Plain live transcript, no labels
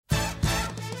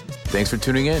Thanks for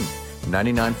tuning in.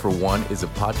 99 for One is a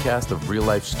podcast of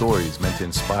real-life stories meant to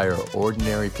inspire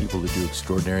ordinary people to do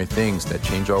extraordinary things that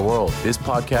change our world. This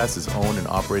podcast is owned and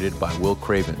operated by Will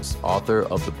Cravens, author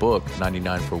of the book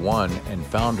 99 for One and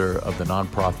founder of the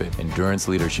nonprofit Endurance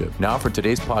Leadership. Now for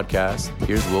today's podcast,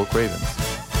 here's Will Cravens.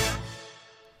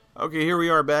 Okay, here we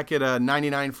are back at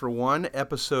 99 for One,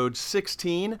 episode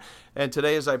 16. And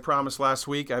today, as I promised last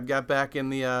week, I've got back in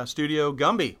the studio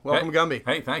Gumby. Welcome, Gumby.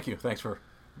 Hey, thank you. Thanks for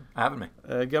having me.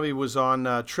 Gumby was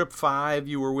on Trip 5.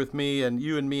 You were with me, and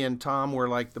you and me and Tom were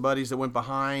like the buddies that went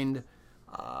behind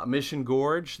Mission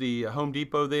Gorge, the Home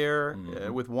Depot there,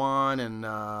 with Juan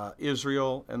and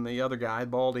Israel and the other guy,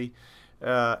 Baldy.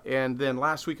 And then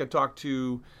last week I talked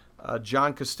to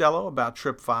John Costello about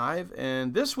Trip 5.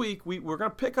 And this week we're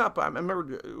going to pick up, I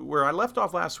remember where I left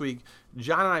off last week,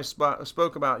 John and I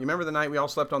spoke about, you remember the night we all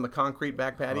slept on the concrete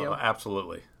back patio?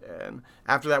 Absolutely. And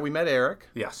after that we met Eric.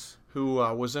 Yes. Who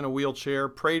was in a wheelchair,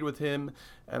 prayed with him,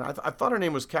 and I thought her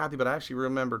name was Kathy, but I actually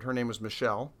remembered her name was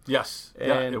Michelle. Yes,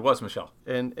 it was Michelle.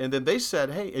 And then they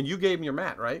said, hey, and you gave him your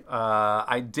mat, right?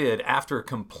 I did, after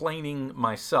complaining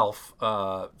myself,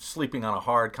 sleeping on a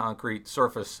hard concrete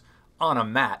surface on a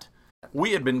mat.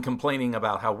 We had been complaining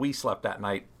about how we slept that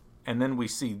night, and then we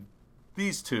see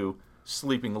these two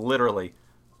sleeping literally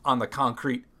on the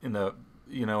concrete in the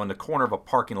corner of a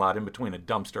parking lot in between a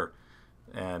dumpster.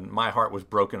 And my heart was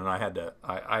broken, and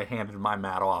I handed my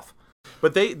mat off.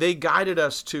 But they guided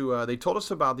us to, they told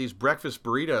us about these breakfast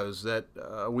burritos that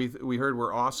we heard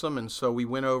were awesome, and so we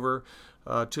went over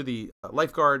to the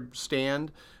lifeguard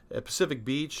stand at Pacific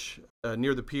Beach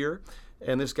near the pier,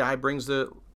 and this guy brings the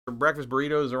breakfast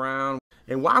burritos around.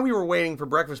 And while we were waiting for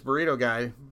breakfast burrito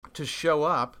guy to show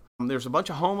up, there's a bunch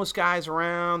of homeless guys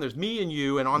around. There's me and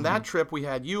you. And on that trip, we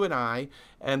had you and I,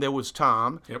 and there was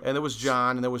Tom, and there was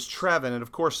John, and there was Trevin, and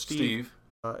of course Steve.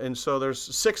 And so there's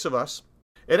 6 of us.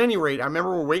 At any rate, I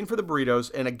remember we're waiting for the burritos,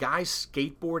 and a guy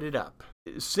skateboarded up.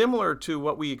 Similar to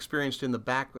what we experienced in the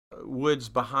backwoods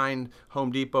behind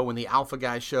Home Depot when the Alpha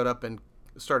guy showed up and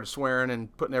started swearing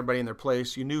and putting everybody in their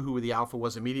place. You knew who the Alpha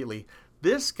was immediately.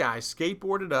 This guy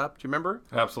skateboarded up. Do you remember?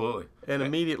 Absolutely. And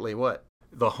immediately, what?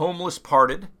 The homeless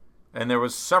parted. And there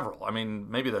was several,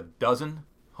 maybe a dozen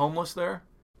homeless there.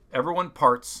 Everyone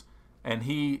parts, and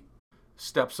he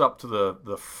steps up to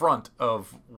the front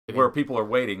of where people are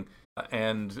waiting,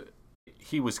 and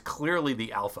he was clearly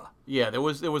the Alpha. Yeah, there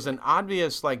was an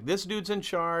obvious, this dude's in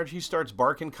charge. He starts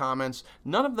barking comments.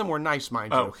 None of them were nice,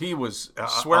 mind you. Oh, he was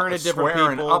swearing at different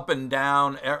people. Up and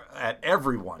down at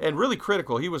everyone. And really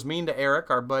critical. He was mean to Eric,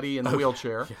 our buddy in the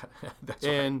wheelchair. Yeah, that's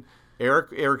and right.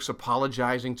 Eric's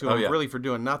apologizing to him really for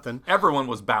doing nothing. Everyone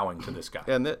was bowing to this guy.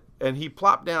 And he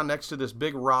plopped down next to this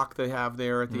big rock they have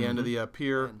there at the end of the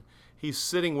pier. He's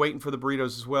sitting waiting for the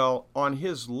burritos as well. On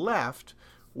his left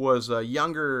was a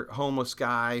younger homeless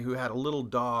guy who had a little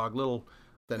dog,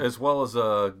 as well as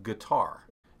a guitar.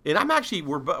 And I'm actually,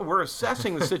 we're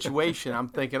assessing the situation. I'm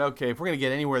thinking, okay, if we're going to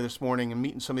get anywhere this morning and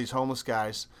meeting some of these homeless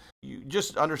guys,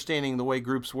 just understanding the way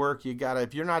groups work,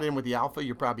 if you're not in with the Alpha,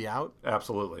 you're probably out.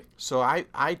 Absolutely. So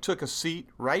I took a seat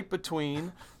right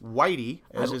between Whitey,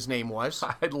 as his name was.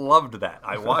 I loved that.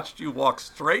 I watched you walk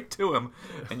straight to him,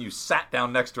 and you sat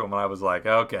down next to him, and I was like,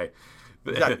 okay.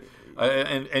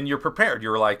 And you're prepared. You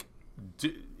were like,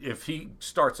 if he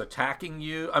starts attacking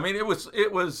you, it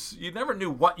was, you never knew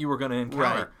what you were going to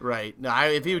encounter. Right. No,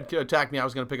 if he would attack me, I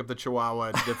was going to pick up the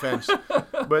Chihuahua defense.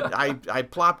 But I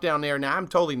plopped down there. Now I'm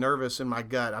totally nervous in my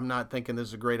gut. I'm not thinking this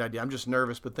is a great idea. I'm just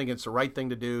nervous, but thinking it's the right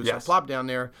thing to do. So I plopped down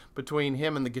there between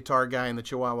him and the guitar guy and the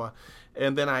Chihuahua.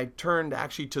 And then I turned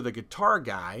actually to the guitar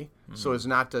guy so as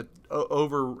not to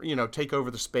take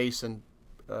over the space and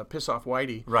piss off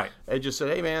Whitey. Right. I just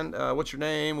said, hey, man, what's your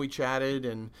name? We chatted,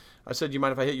 and I said, you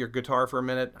mind if I hit your guitar for a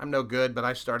minute? I'm no good, but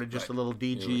I started just a little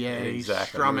DGA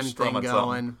strumming thing going.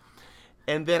 Something.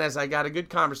 And then as I got a good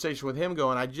conversation with him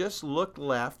going, I just looked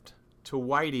left to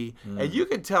Whitey, and you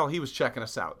could tell he was checking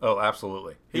us out. Oh,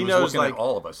 absolutely. He was knows, looking at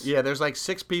all of us. Yeah, there's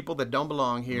 6 people that don't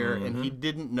belong here, and he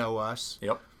didn't know us.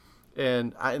 Yep.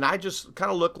 And I just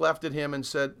kind of looked left at him and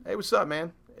said, hey, what's up,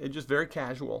 man? It's just very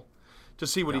casual to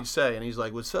see what he'd say. And he's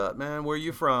like, what's up, man? Where are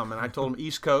you from? And I told him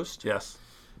East Coast. Yes.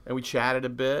 And we chatted a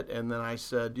bit, and then I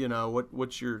said,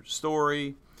 what's your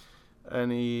story?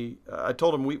 And I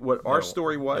told him what our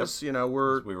story was. Yep.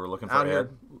 We were looking for out Ed. Here,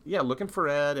 yeah, looking for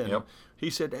Ed. And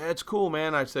he said, Ed's cool,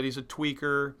 man. I said, he's a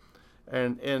tweaker.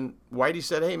 And Whitey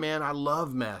said, hey, man, I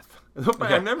love meth.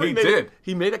 I remember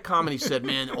he made a comment. He said,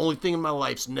 man, the only thing in my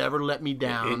life's never let me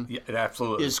down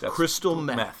absolutely is crystal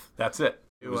meth. That's it.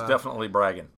 It was definitely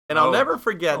bragging. And I'll never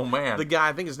forget the guy,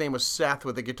 I think his name was Seth,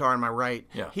 with the guitar on my right.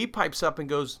 Yeah. He pipes up and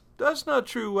goes, "That's not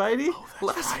true, Whitey.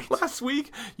 Last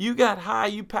week, you got high,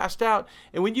 you passed out,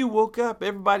 and when you woke up,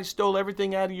 everybody stole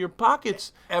everything out of your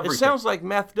pockets. Everything. It sounds like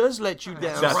meth does let you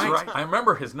down." That's right. I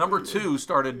remember his number 2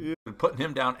 started putting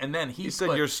him down, and then he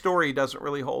said, "Your story doesn't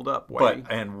really hold up, Whitey."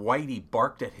 And Whitey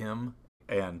barked at him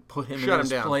and put him Shut in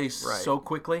his him down. place so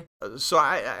quickly. So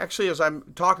I actually, as I'm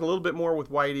talking a little bit more with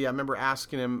Whitey, I remember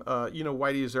asking him,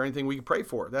 Whitey, is there anything we can pray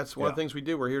for? That's one of the things we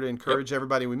do. We're here to encourage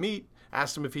everybody we meet.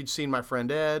 Asked him if he'd seen my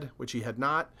friend Ed, which he had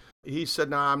not. He said,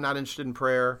 "No, I'm not interested in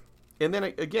prayer." And then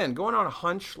again, going on a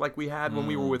hunch like we had when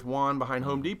we were with Juan behind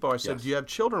Home Depot, I said, "Do you have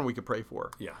children we could pray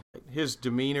for?" Yeah. His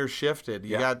demeanor shifted.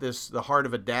 You got the heart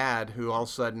of a dad who all of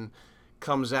a sudden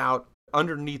comes out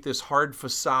underneath this hard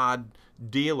facade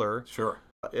dealer. Sure.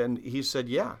 And he said,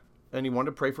 yeah. And he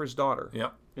wanted to pray for his daughter.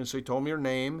 Yep. And so he told me her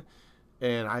name.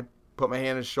 And I put my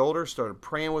hand on his shoulder, started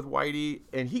praying with Whitey.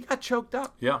 And he got choked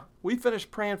up. Yeah. We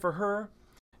finished praying for her.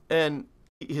 And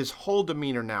his whole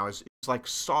demeanor now is like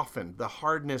softened. The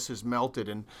hardness is melted.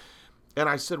 And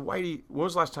I said, "Whitey, when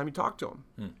was the last time you talked to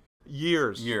him?"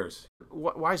 Years.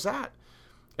 Why is that?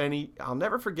 And I'll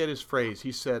never forget his phrase.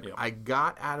 He said, "I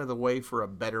got out of the way for a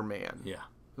better man." Yeah.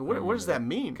 What does that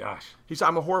mean? Gosh. He said,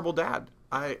 "I'm a horrible dad.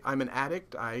 I'm an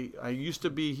addict. I used to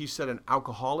be," he said, "an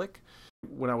alcoholic.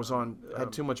 When I was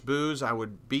had too much booze, I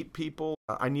would beat people.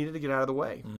 I needed to get out of the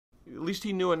way." At least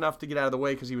he knew enough to get out of the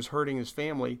way because he was hurting his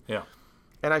family. Yeah.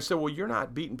 And I said, "Well, you're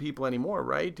not beating people anymore,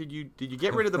 right? Did you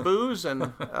get rid of the booze?"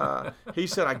 And he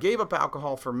said, "I gave up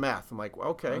alcohol for meth." I'm like, "Well,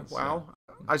 okay, wow."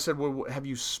 I said, "Well, have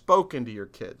you spoken to your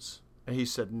kids?" And he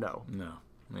said, "No." No.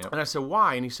 Yep. And I said,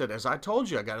 "Why?" And he said, "As I told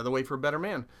you, I got out of the way for a better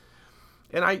man."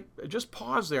 And I just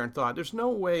paused there and thought, there's no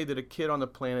way that a kid on the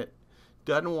planet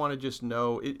doesn't want to just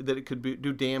know that it could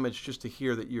do damage just to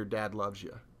hear that your dad loves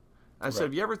you. I said,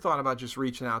 "Have you ever thought about just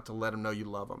reaching out to let him know you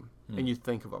love him and you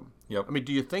think of him?" Yep. I mean,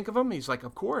 do you think of him? He's like,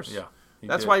 "Of course." Yeah.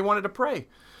 That's why he wanted to pray.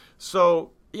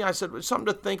 So, I said, "It's something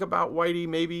to think about, Whitey.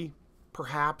 Maybe,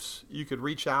 perhaps, you could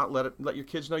reach out, let your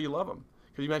kids know you love them."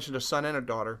 Because you mentioned a son and a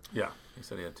daughter. Yeah. He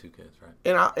said he had 2 kids, right?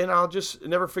 And I'll just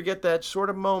never forget that sort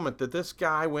of moment that this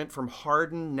guy went from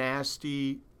hardened,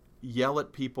 nasty, yell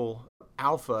at people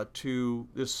alpha to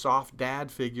this soft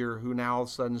dad figure who now all of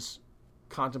a sudden's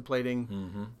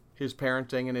contemplating his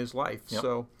parenting and his life. Yep.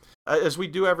 So as we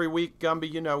do every week,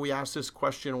 Gumby, we ask this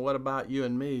question, what about you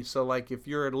and me? So like if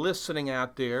you're listening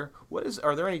out there,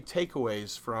 are there any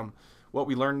takeaways from what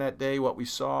we learned that day, what we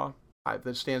saw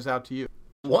that stands out to you?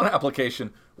 One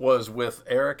application was with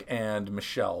Eric and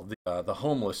Michelle, the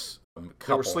homeless couple.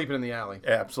 They were sleeping in the alley.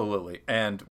 Absolutely.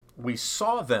 And we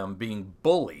saw them being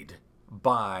bullied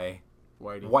by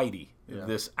Whitey,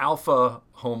 this alpha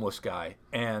homeless guy.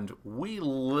 And we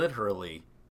literally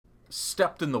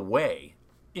stepped in the way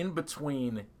in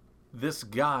between this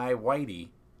guy, Whitey,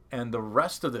 and the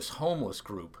rest of this homeless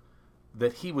group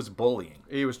that he was bullying.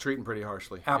 He was treating pretty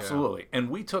harshly. Absolutely. Yeah. And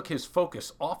we took his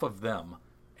focus off of them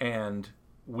and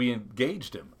we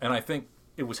engaged him. And I think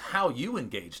it was how you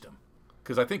engaged him.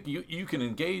 Because I think you can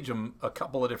engage him a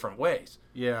couple of different ways.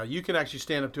 Yeah, you can actually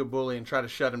stand up to a bully and try to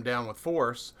shut him down with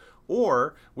force.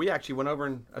 Or we actually went over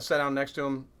and sat down next to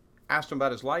him, asked him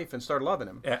about his life, and started loving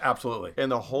him. Yeah, absolutely.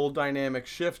 And the whole dynamic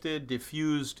shifted,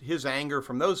 diffused his anger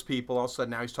from those people. All of a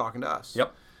sudden, now he's talking to us.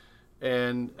 Yep.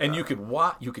 And you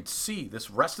could see this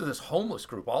rest of this homeless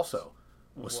group also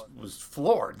was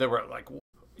floored. They were like,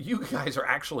 "You guys are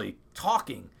actually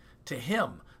talking to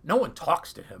him. No one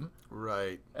talks to him."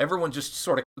 Right. Everyone just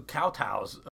sort of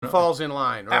kowtows. Falls in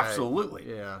line, right?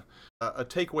 Absolutely. Yeah. A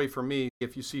takeaway for me,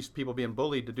 if you see people being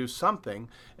bullied, to do something,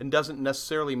 and doesn't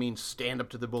necessarily mean stand up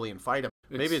to the bully and fight him.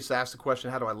 Maybe it's to ask the question,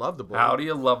 how do I love the bully? How do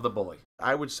you love the bully?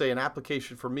 I would say an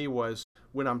application for me was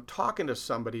when I'm talking to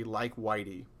somebody like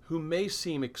Whitey, who may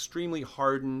seem extremely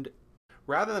hardened,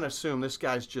 rather than assume this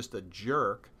guy's just a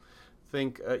jerk,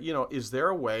 think, is there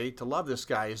a way to love this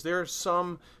guy? Is there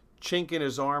some chink in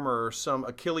his armor or some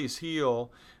Achilles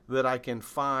heel that I can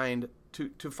find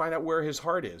to find out where his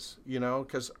heart is?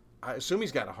 Because I assume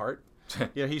he's got a heart.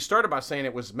 He started by saying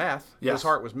it was meth. Yes. His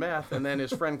heart was meth, and then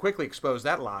his friend quickly exposed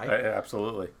that lie.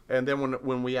 Absolutely. And then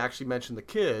when we actually mentioned the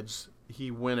kids, he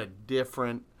went a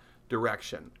different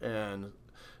direction. And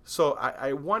so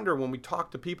I wonder when we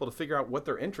talk to people to figure out what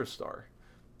their interests are.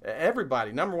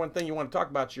 Everybody, number one thing you want to talk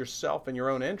about is yourself and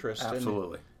your own interests.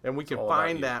 Absolutely. And we can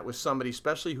find that with somebody,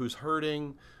 especially who's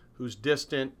hurting, who's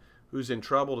distant, who's in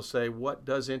trouble, to say, what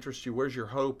does interest you? Where's your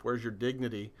hope? Where's your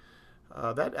dignity?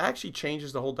 That actually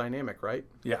changes the whole dynamic, right?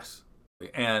 Yes.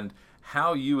 And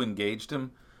how you engaged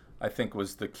him, I think,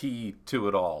 was the key to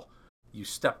it all. You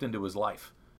stepped into his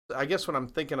life. I guess when I'm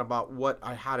thinking about what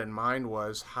I had in mind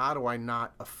was, how do I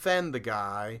not offend the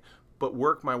guy, but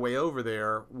work my way over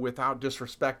there without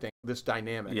disrespecting this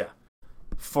dynamic? Yeah.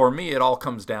 For me, it all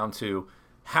comes down to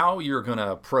how you're going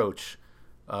to approach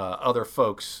other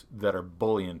folks that are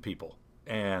bullying people.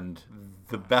 And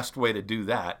the best way to do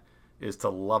that is to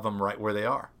love them right where they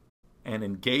are and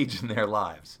engage in their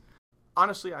lives.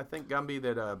 Honestly, I think, Gumby,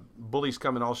 that bullies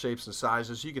come in all shapes and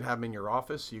sizes. You can have them in your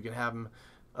office. You can have them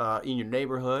in your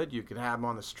neighborhood. You can have them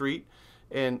on the street.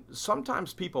 And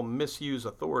sometimes people misuse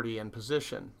authority and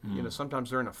position. You know, sometimes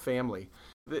they're in a family.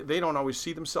 They don't always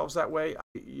see themselves that way.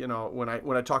 You know, when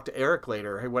I talked to Eric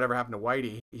later, hey, whatever happened to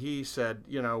Whitey? He said,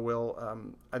 you know, well,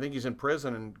 I think he's in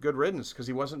prison and good riddance because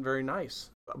he wasn't very nice.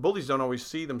 Bullies don't always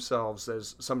see themselves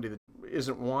as somebody that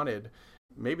isn't wanted.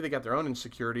 Maybe they got their own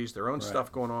insecurities, their own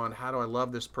stuff going on. How do I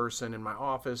love this person in my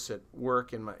office, at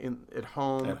work, at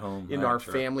home, in our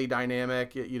family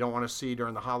dynamic? You don't want to see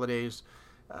during the holidays.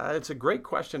 It's a great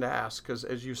question to ask because,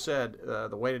 as you said,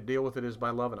 the way to deal with it is by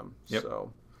loving them. Yep.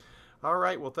 So, all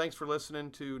right. Well, thanks for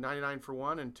listening to 99 for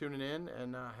One and tuning in,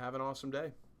 and have an awesome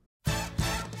day.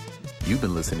 You've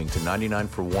been listening to 99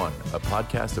 for One, a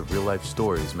podcast of real-life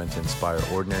stories meant to inspire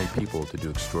ordinary people to do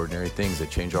extraordinary things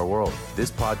that change our world.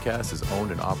 This podcast is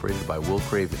owned and operated by Will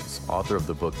Cravens, author of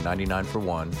the book 99 for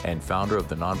One and founder of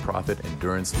the nonprofit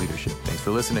Endurance Leadership. Thanks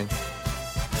for listening.